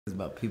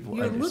about people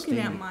You're understanding.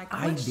 looking at my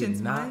questions, I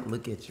did not Mike.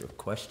 look at your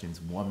questions,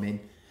 woman.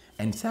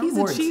 And He's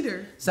a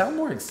cheater. Sound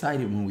more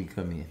excited when we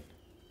come in.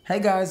 Hey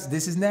guys,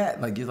 this is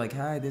Nat. Like you're like,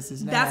 hi, this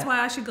is Nat. That's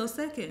why I should go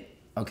second.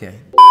 Okay.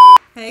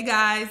 Hey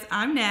guys,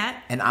 I'm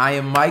Nat. And I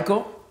am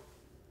Michael.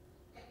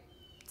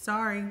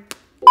 Sorry.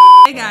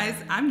 Hey guys,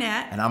 I'm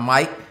Nat. And I'm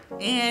Mike.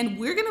 And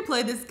we're gonna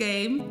play this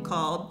game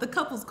called the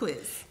Couples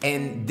Quiz.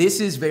 And this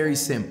is very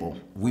simple.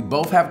 We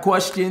both have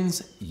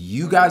questions.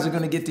 You guys are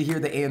gonna get to hear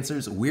the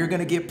answers. We're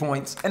gonna get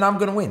points, and I'm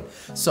gonna win.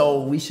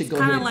 So we should go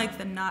ahead. Kind of like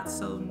the not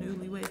so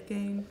newlywed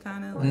game,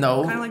 kind of.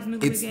 No, kind of like the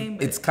newlywed game.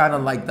 But it's kind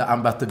of like the I'm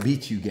about to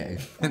beat you game.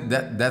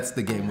 that's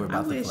the game we're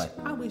about to play.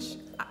 I wish.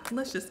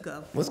 Let's just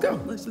go. Let's go.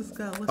 Let's just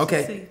go. Let's Okay,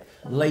 just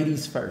see.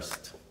 ladies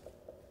first.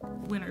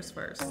 Winners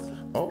first.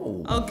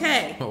 Oh.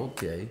 Okay.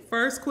 Okay.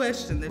 First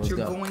question that Let's you're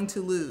go. going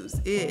to lose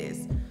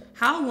is,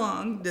 how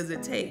long does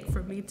it take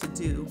for me to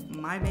do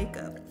my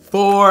makeup?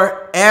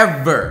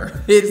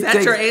 Forever. Is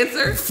that your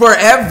answer?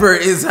 Forever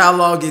is how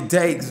long it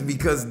takes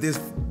because this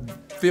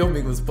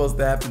filming was supposed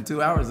to happen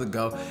 2 hours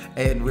ago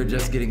and we're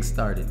just getting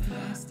started.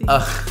 Nasty,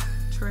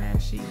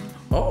 trashy,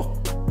 Oh,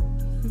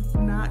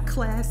 not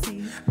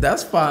classy.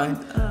 that's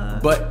fine.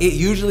 But it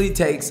usually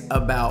takes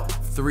about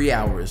 3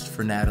 hours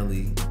for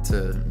Natalie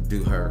to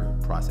do her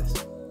process.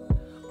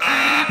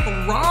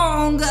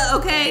 Wrong.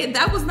 Okay,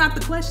 that was not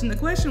the question. The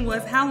question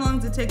was, how long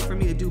does it take for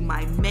me to do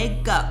my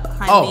makeup,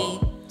 honey?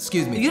 Oh,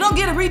 excuse me. You don't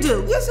get a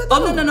redo. Yes, I do.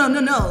 Oh,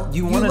 no.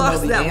 You want to know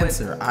lost the that one.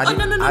 answer. Oh, I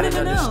didn't no.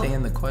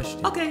 understand the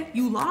question. Okay,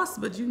 you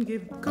lost, but you can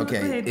give. Go Okay,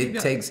 ahead, it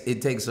give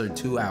takes her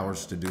 2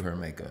 hours to do her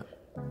makeup.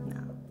 No.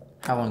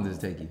 How long does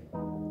it take you?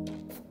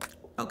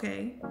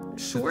 Okay,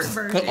 short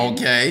version.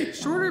 Okay.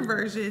 Shorter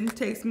version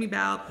takes me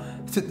about.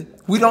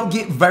 We don't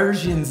get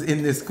versions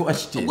in this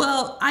question.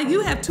 Well,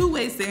 you have two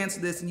ways to answer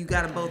this, and you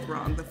got them both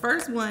wrong. The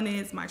first one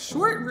is my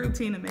short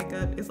routine of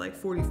makeup is like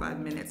 45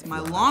 minutes. My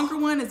longer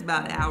one is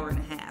about an hour and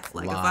a half.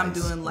 Like if I'm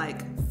Lies. doing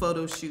like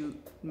photo shoot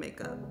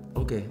makeup.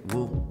 Okay,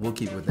 we'll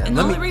keep with that. And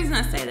the only reason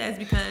I say that is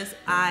because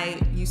I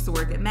used to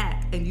work at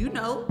MAC, and you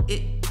know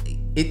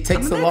It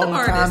takes I'm a long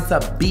makeup time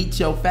artist. to beat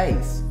your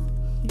face.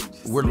 You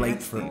just We're late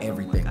nasty. for Oh my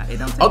everything. God, it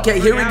don't take Okay,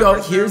 3 here we go.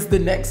 hours, Here's bro.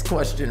 the next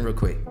question real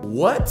quick.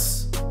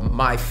 What's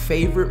my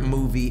favorite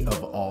movie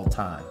of all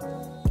time?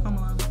 Come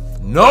on.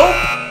 Nope.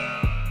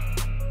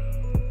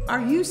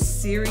 Are you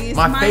serious,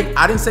 My Mike? favorite.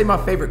 I didn't say my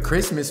favorite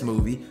Christmas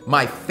movie.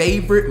 My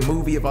favorite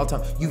movie of all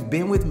time. You've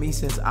been with me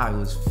since I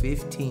was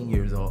 15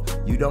 years old.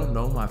 You don't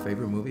know my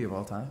favorite movie of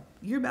all time?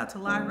 You're about to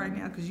lie right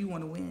now because you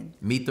want to win.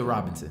 Meet the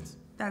Robinsons.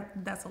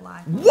 That's a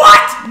lie.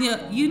 What?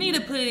 You need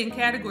to put it in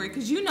category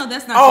because you know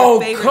that's not Oh,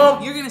 your favorite.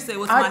 come- You're gonna say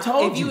what's I my.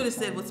 told If you you. would have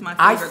said what's my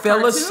I favorite fell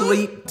cartoon,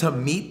 asleep to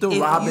Meet the If you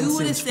would have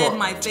Robinsons said for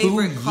my 2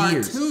 favorite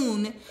years.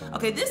 cartoon,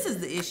 okay, this is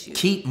the issue.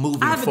 Keep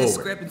moving I have forward. a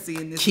discrepancy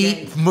in this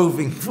Keep game.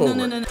 moving forward.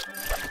 No.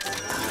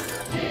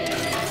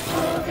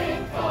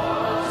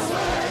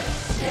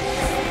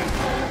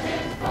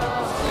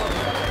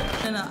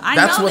 I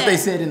That's know what that. they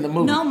said in the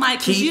movie. No, Mike,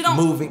 because Keep you don't.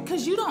 moving.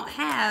 Because you don't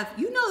have.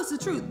 You know it's the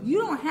truth. You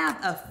don't have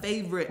a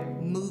favorite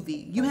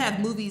movie. You have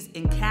movies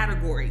in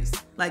categories.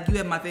 Like you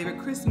have my favorite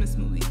Christmas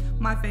movie,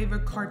 my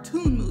favorite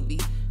cartoon movie,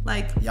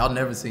 like Y'all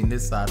never seen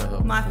this side of her.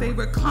 my before.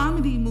 favorite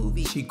comedy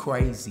movie. She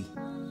crazy.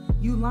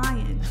 You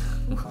lying.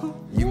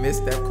 You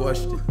missed that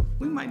question.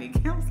 We might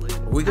need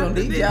counseling. We're gonna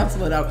after need this.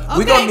 counseling out. Okay,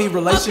 We're gonna need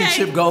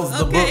relationship okay, goals,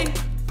 the okay. book,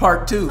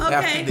 part 2 Okay.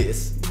 after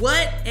this.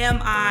 What am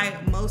I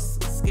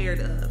most scared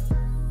of?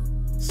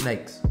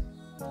 Snakes.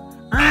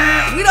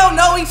 We don't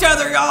know each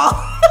other, y'all.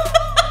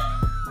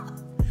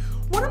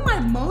 What am I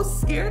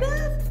most scared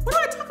of? What do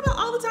I talk about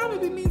all the time?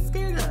 It means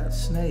scared of.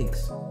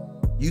 Snakes.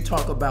 You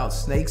talk about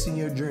snakes in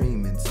your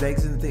dream and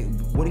snakes in the thing.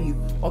 What do you?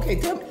 Okay,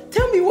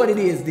 tell me what it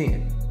is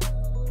then.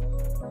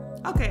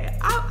 Okay,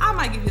 I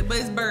might give you, but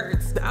it's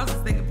birds. I was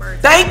just thinking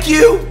birds. Thank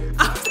you.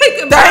 I was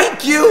thinking.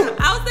 Thank you.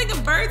 I was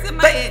thinking birds in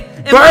my head.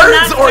 Am birds I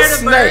not or scared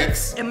of birds?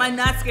 snakes? Am I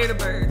not scared of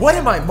birds? What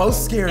am I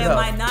most scared Am of?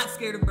 I not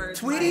scared of birds?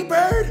 Tweety Mike?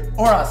 bird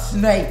or a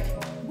snake?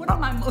 What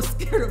am I most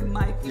scared of,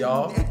 Mike?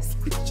 Y'all,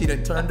 she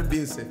done turned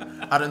abusive.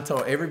 I done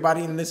told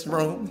everybody in this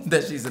room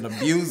that she's an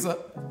abuser,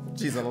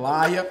 she's a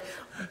liar,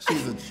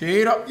 she's a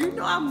cheater. You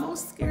know I'm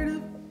most scared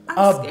of?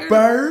 A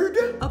bird?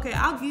 Okay,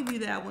 I'll give you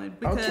that one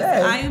because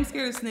Okay. I am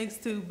scared of snakes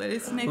too, but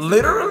it's snakes.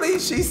 Literally,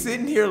 she's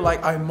sitting here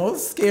like, I'm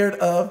most scared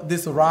of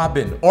this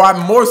robin, or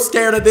I'm more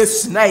scared of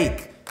this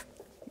snake.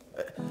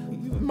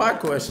 My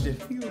question,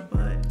 You a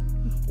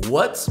bud.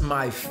 what's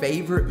my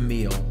favorite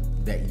meal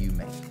that you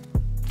make?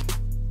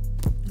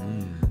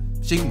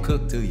 She can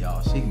cook too,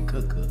 y'all. She can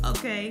cook.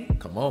 Okay.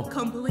 Come on.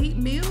 Complete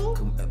meal?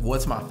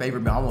 What's my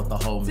favorite meal? I want the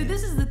whole See, meal.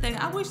 this is the thing.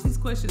 I wish these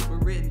questions were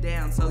written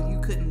down so you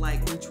couldn't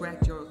like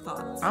retract your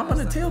thoughts. I'm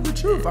gonna tell the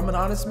truth. I'm an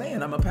honest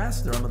man. I'm a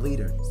pastor. I'm a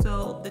leader.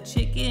 So the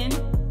chicken,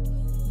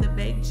 the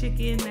baked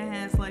chicken that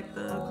has like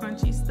the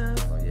crunchy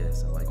stuff Oh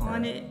yes, I like that.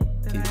 on it.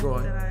 Keep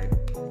going.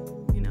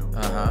 You know.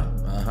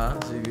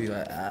 So you be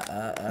like,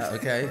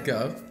 okay,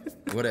 go.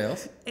 What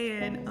else?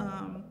 And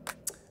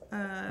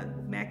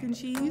mac mac and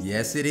cheese?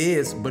 Yes, it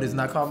is, but it's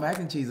not called mac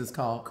and cheese. It's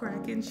called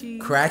Crack and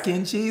cheese. crack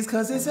and cheese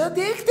because it's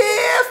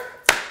addictive.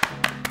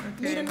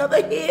 Need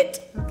another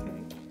hit.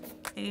 Okay.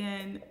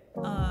 And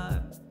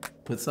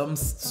Put something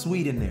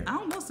sweet in there. I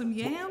don't know, some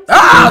yams.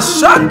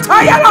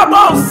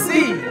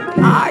 Shantayalabosi.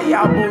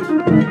 Yeah,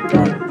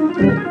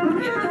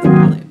 that's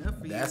probably enough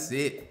for you. That's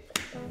it.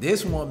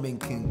 This woman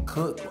can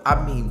cook.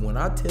 I mean, when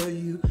I tell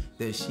you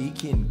that she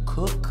can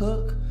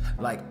cook,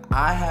 like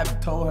I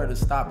have told her to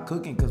stop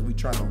cooking because we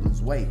trying to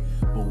lose weight.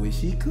 But when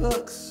she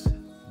cooks,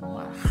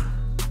 wow.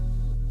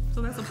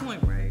 So that's a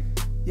point, right?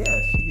 Yeah,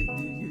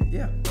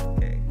 yeah.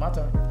 Okay. My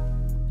turn.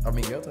 I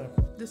mean, your turn.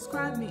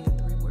 Describe me in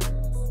 3 words.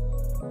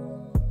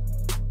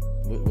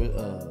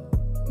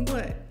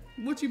 What?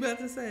 What you about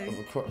to say?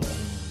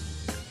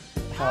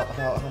 How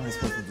am I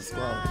supposed to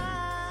describe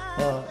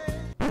you?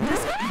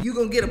 You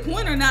gonna get a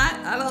point or not?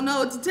 I don't know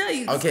what to tell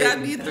you. Okay. Describe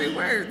me in 3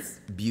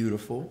 words.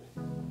 Beautiful,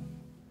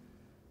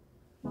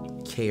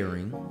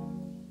 caring,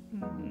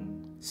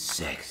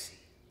 sexy.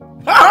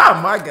 Oh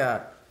my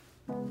God.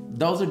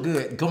 Those are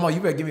good. Come on, you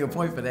better give me a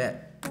point for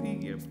that. You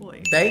get a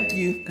point. Thank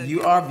you. Okay.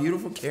 You are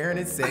beautiful, caring,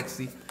 and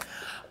sexy.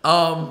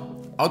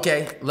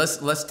 Okay,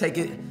 let's take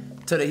it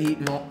to the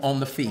heat on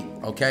the feet,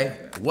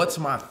 okay? What's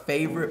my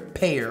favorite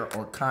pair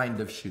or kind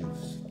of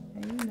shoes?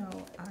 And you know,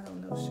 I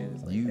don't know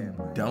shoes like You that.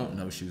 Right? don't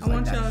know shoes I like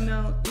want that. y'all to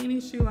know, any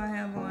shoe I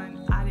have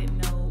on, I don't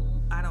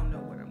know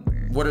what I'm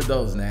wearing. What are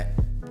those, Nat,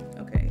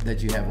 Okay.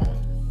 that you have on?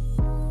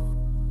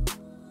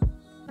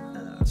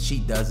 She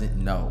doesn't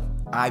know.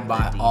 I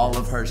buy all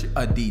of her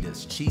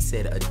Adidas. She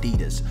said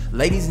Adidas.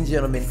 Ladies and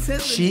gentlemen,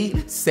 she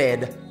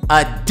said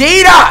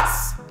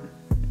Adidas.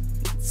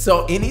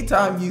 So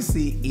anytime you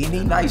see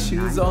any nice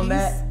shoes on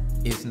that,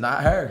 it's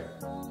not her.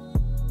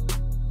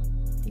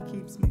 He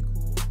keeps me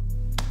cool.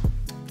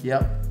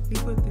 Yep. He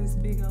put this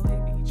big old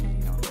heavy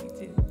chain on me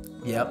too.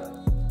 Yep.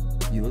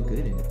 You look good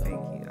in it though.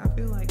 Thank you. I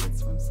feel like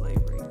it's from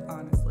slavery.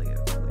 Honestly, I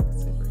feel like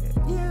it's super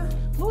heavy. Yeah.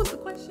 What was the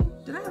question?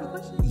 Did I have a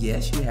question?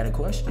 Yes, you had a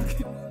question.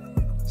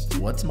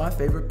 What's my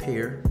favorite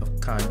pair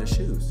of kind of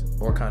shoes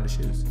or kind of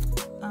shoes?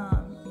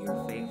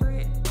 Your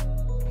favorite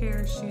pair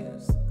of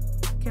shoes.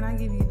 Can I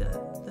give you the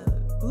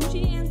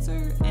bougie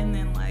answer and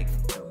then like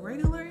the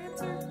regular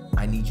answer?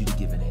 I need you to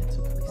give an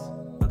answer, please.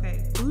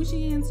 Okay,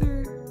 bougie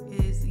answer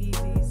is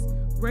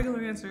Yeezys.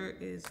 Regular answer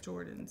is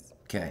Jordans.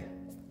 Okay.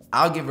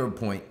 I'll give her a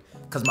point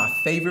because my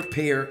favorite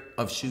pair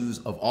of shoes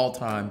of all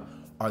time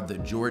are the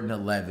Jordan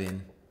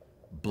 11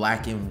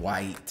 black and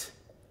white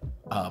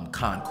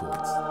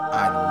Concords.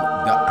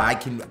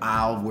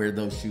 I'll wear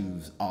those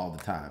shoes all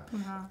the time.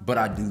 But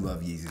I do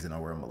love Yeezys and I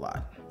wear them a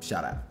lot.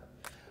 Shout out.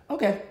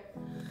 Okay.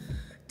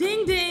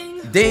 Ding ding.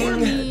 For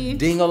Ding, me.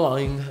 ding a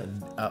ling.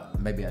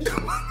 Maybe I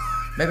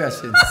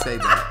shouldn't say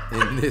that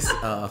in this.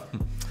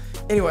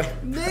 Anyway,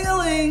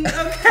 Ding-a-ling.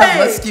 Okay.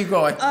 let's keep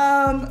going.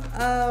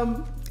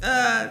 I'm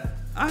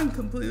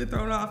completely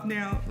thrown off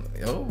now.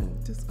 Oh,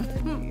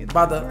 Describe me in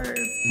by 3 the.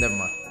 words. Never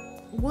mind.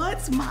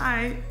 What's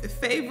my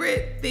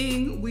favorite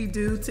thing we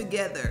do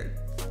together?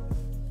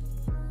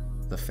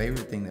 The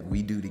favorite thing that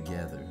we do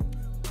together.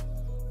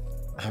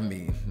 I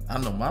mean, I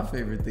know my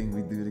favorite thing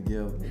we do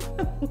together.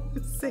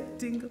 Say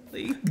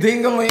ding-a-ling.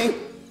 Ding-a-ling.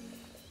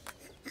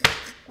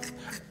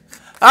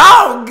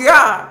 Oh,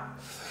 God.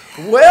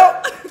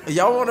 Well,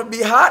 y'all want to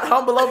be hot,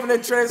 humble, open,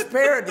 and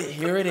transparent?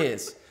 Here it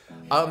is.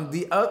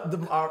 The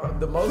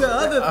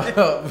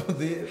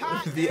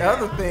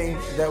other thing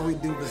that we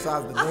do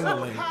besides the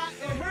ding-a-ling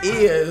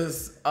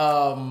is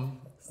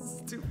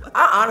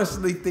I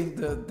honestly think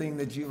the thing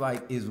that you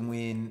like is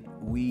when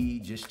we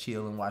just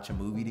chill and watch a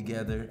movie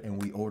together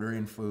and we order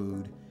in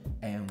food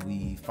and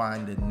we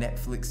find a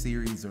Netflix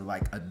series or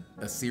like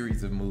a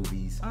series of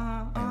movies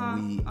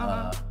and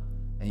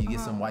you get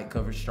some white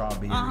covered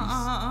strawberries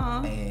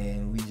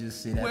and we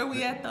just sit at Where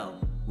we at though?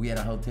 We at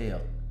a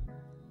hotel.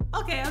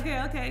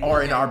 Okay.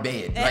 Or in our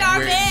bed.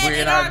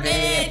 In our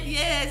bed.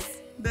 Yes.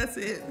 That's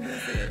it.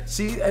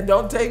 She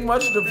don't take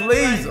much to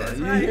please her.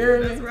 You hear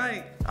me? That's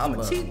right. I I'm a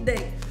love cheap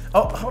date.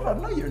 Oh, hold on.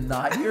 No, you're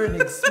not. You're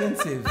an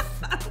expensive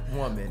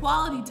woman.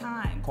 Quality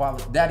time.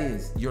 That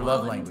is your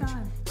love Quality language.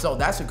 time. So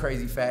that's a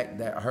crazy fact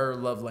that her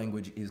love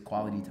language is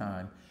quality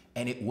time.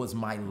 And it was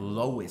my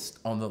lowest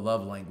on the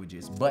love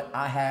languages. But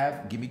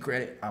give me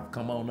credit, I've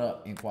come on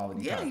up in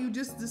quality time. Yeah, you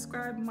just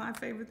described my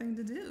favorite thing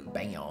to do.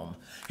 Bam.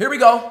 Here we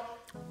go.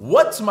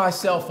 What's my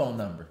cell phone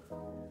number?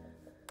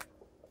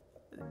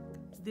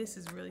 This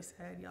is really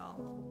sad, y'all.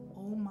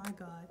 Oh my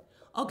God.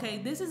 Okay,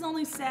 this is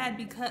only sad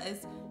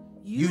because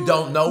You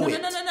don't know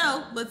it.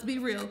 No. Let's be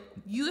real.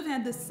 You have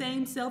had the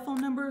same cell phone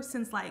number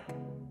since like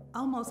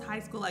almost high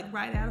school, like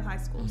right out of high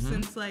school.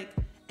 Since like,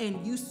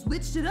 and you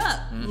switched it up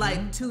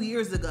like 2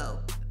 years ago.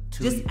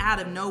 Just out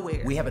of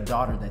nowhere. We have a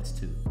daughter that's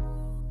 2.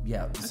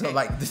 Yeah, so Okay.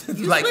 like, this is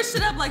You like switched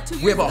it up like 2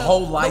 years we have ago. a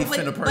whole life But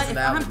and a But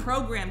personality. if I'm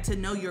programmed to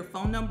know your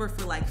phone number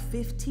for like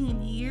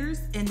 15 years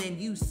and then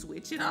you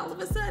switch it all of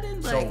a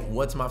sudden, So like,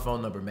 what's my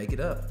phone number? Make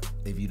it up.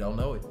 If you don't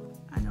know it,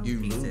 I know you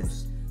pieces.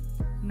 lose.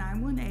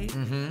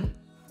 918.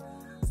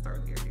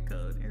 Start with the area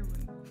code.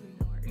 Everyone, we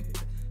know our area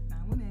code.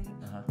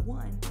 918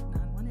 1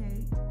 918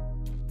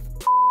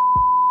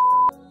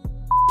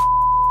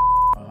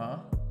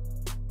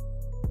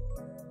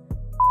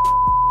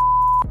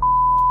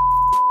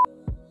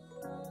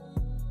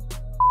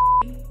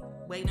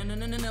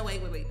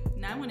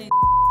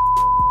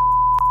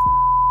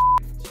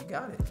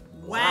 got it.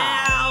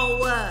 Wow.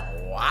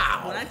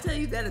 Wow. When I tell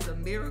you that is a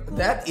miracle.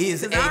 That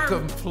is a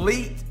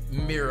complete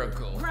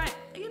miracle. Right.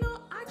 You know,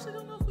 I actually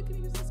don't know if we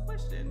can use this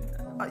question.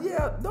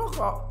 Yeah, don't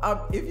call.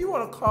 If you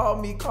want to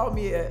call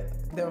me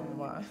at. Never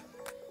mind.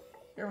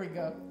 Here we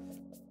go.